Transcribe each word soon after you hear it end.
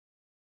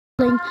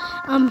Don't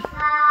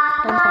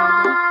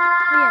fire again.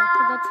 Oh yeah, I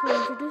forgot to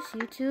introduce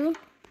you to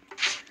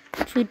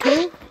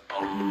Tweetle,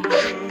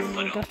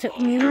 Dr.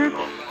 Umimer.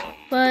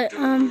 But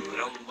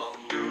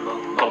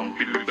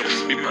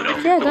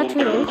yeah, I got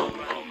Tweetle,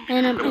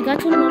 and I got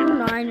to level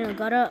 9, and I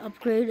got an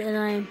upgrade, and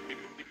I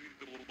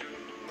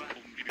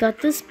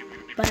got this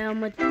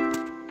biome with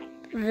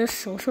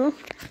this also.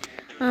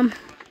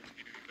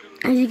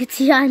 As you can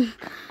see, I'm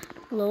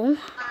low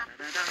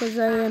because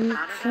I am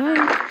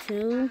trying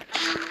to.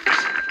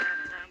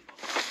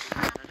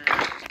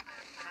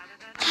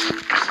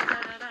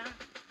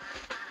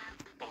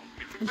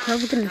 I'm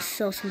probably gonna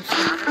sell some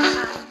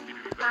stuff.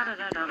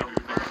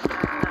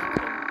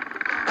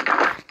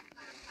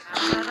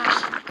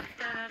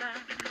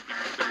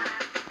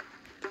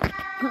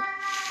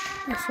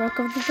 Let's rock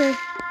up the third.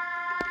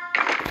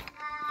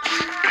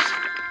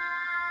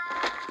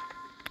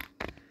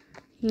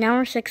 Now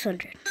we're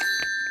 600.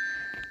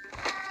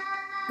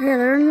 Yeah,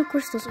 there are new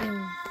crystals.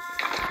 Oh.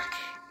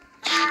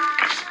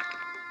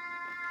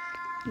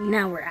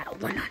 Now we're at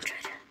 100.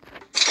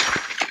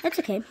 That's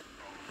okay.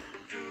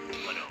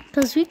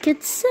 Because we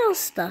could sell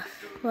stuff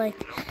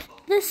like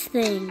this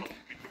thing.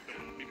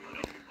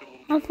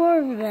 All 4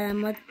 of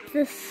them, like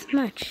this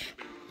much.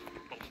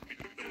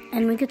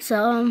 And we could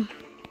sell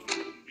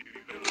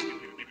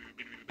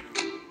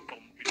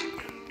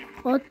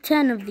all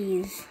 10 of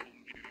these.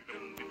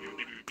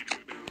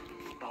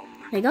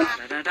 There you go.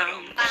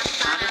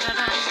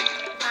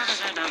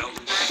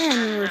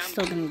 And we're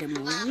still gonna get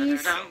more of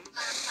these.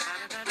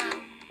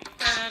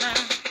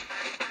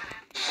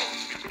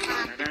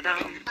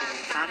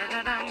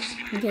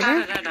 Okay,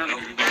 there.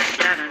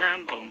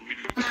 I'm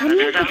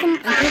probably gonna put them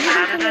like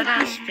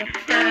these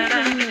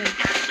structures.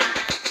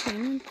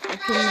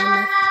 Okay,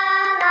 mammoth.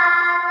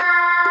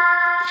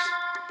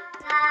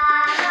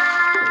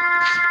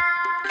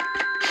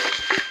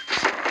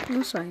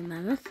 I'm sorry,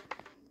 mammoth.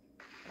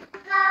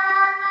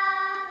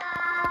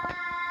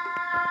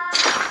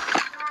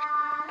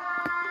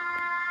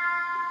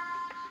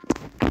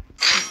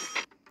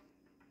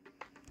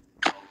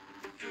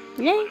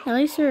 Yay, at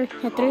least we're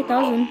at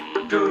 3,000.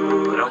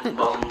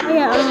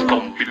 Yeah,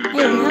 hey, we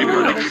have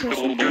another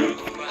person here.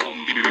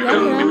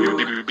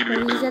 Yeah,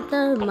 but he's at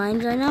the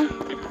mines right now.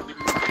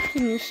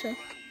 Can you say?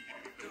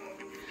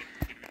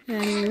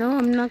 And no,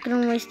 I'm not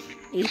gonna waste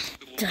 8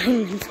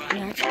 diamonds for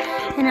that.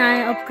 And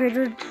I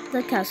upgraded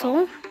the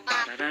castle.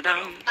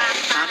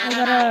 I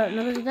got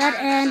another of that,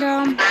 and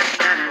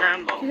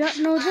you don't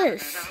know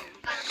this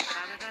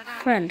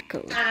friend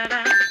code.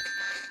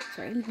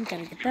 Sorry, I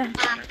gotta get that.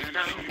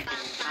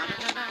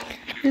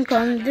 I'm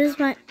calling this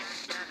my.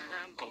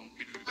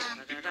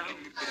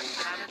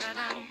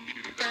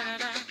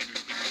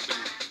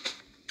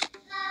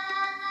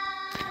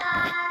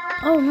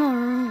 Oh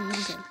no,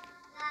 okay.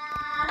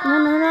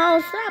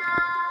 No, stop.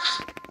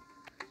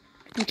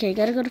 Okay,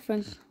 gotta go to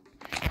friends.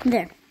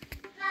 There.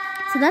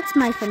 So that's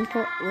my friend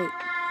code. Wait.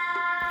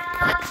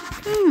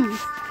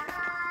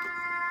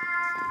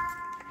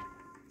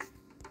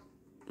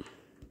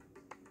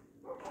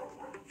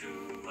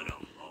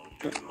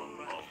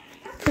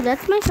 So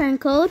that's my friend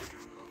code,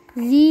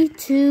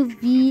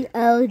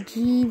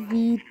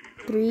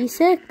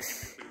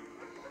 Z2VLGV36.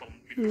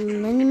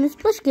 My name is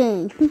Bush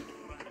Gang.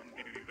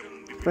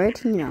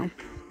 Right, you know.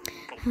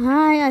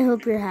 Hi, I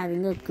hope you're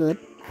having a good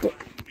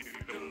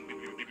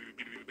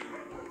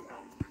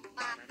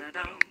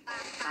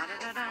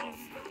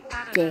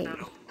day.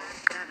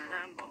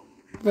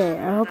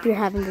 There, I hope you're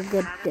having a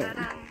good day.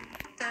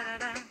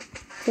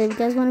 So if you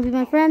guys want to be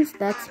my friends,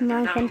 that's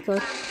my friend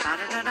code.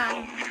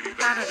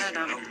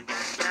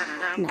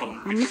 No,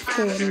 how much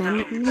does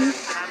mine need?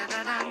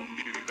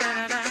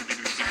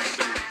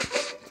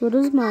 So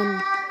does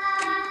mine.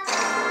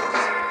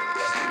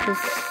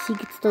 Because he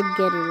could still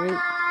get it, right?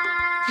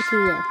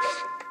 Okay, yeah.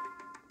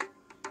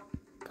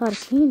 God,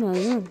 can you know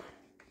you're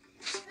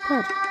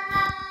God.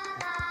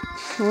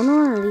 I wonder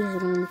one of these are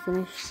going to be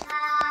finished.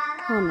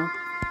 Oh no.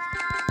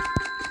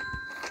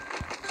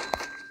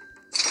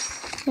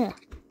 Yeah.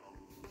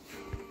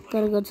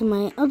 Gotta go to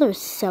my other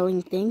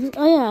selling things.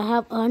 Oh yeah, I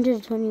have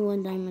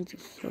 121 diamonds.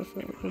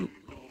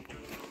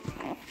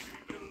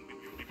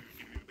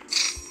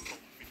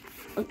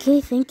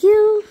 Okay, thank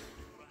you.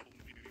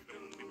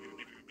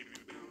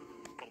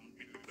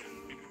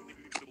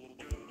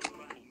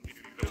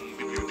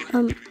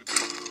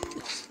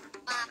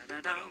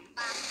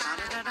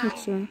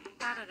 Let's see.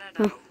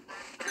 Huh.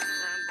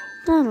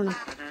 I don't know.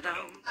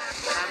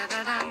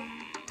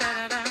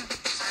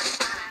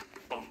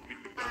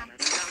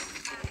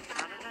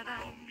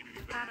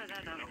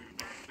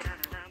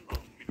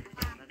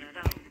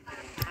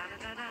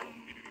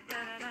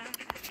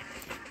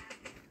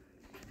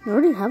 I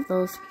already have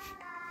those.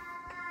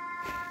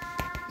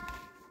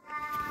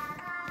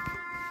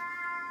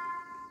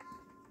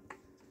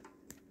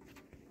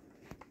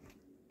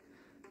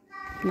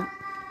 No.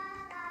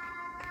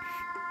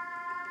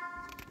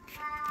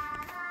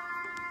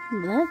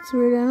 That's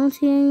weird. I don't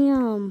see any,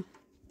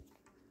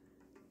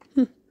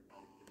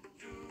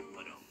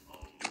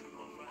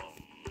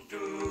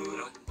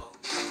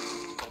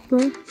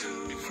 What?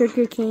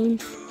 sugar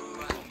canes.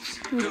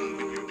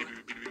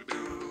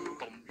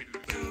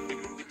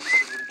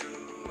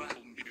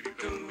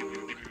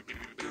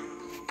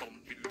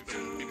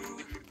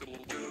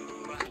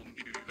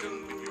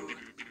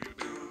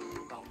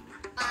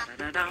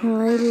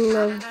 I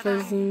love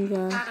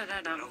Bazinga.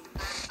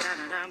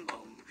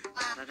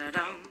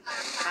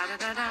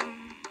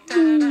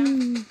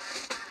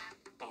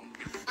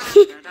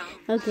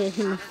 Okay,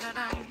 enough.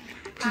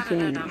 Okay,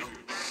 enough.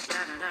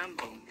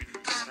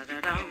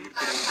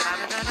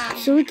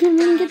 So we can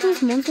really get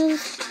those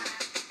monsters.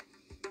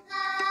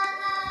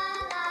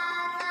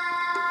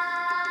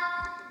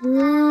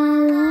 La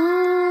la.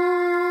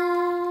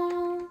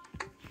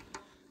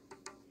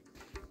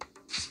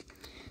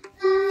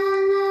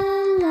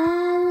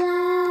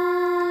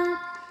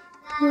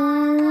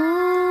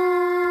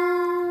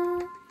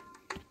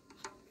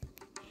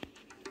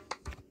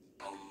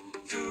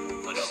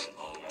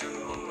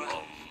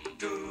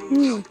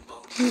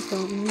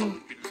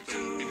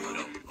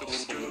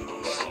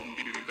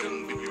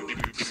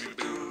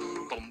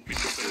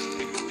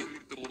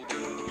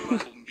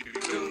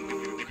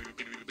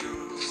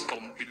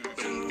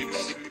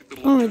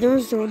 Oh, there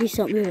was already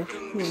something there.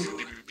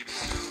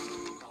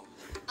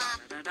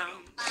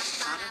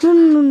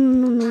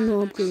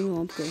 No,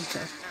 upgrade,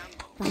 sorry.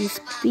 I'm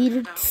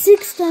speeded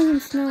 6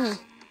 times now.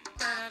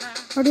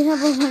 Already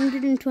have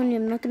 120,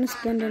 I'm not gonna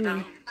spend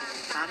any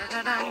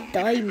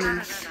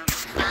diamonds.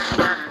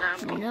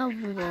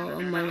 Never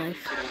in my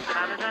life.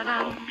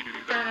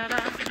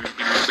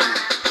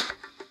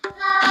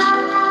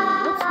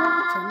 What's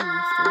level 10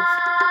 monsters?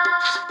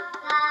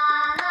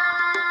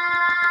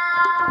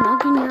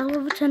 Knocking your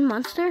level 10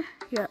 monster?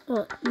 Yeah,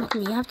 well,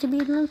 nothing, you have to be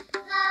in the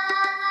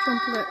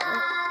jump there. Oh,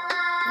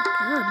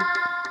 God.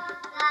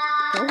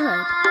 Go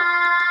ahead.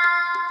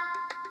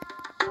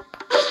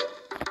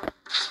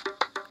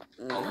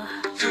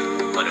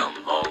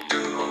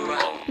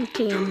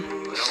 Okay.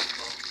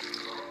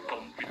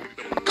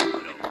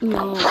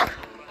 No.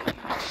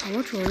 How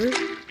much was it?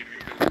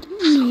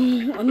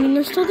 I mean,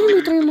 there's still gonna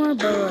be 3 more,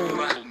 but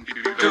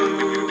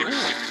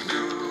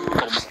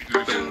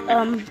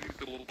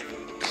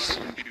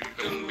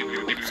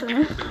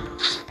sorry.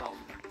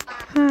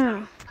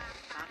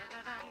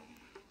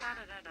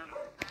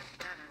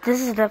 This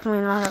is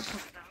definitely not helpful.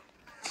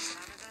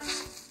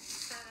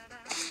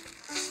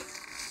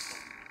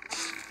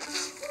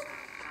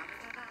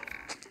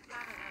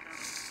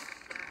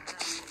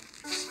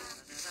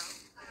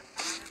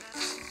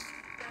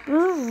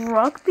 There's a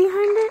rock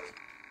behind it?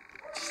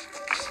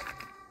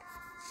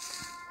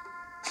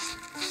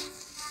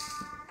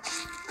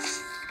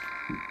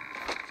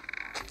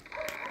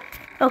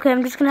 Okay,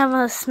 I'm just gonna have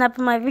a snap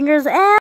of my fingers and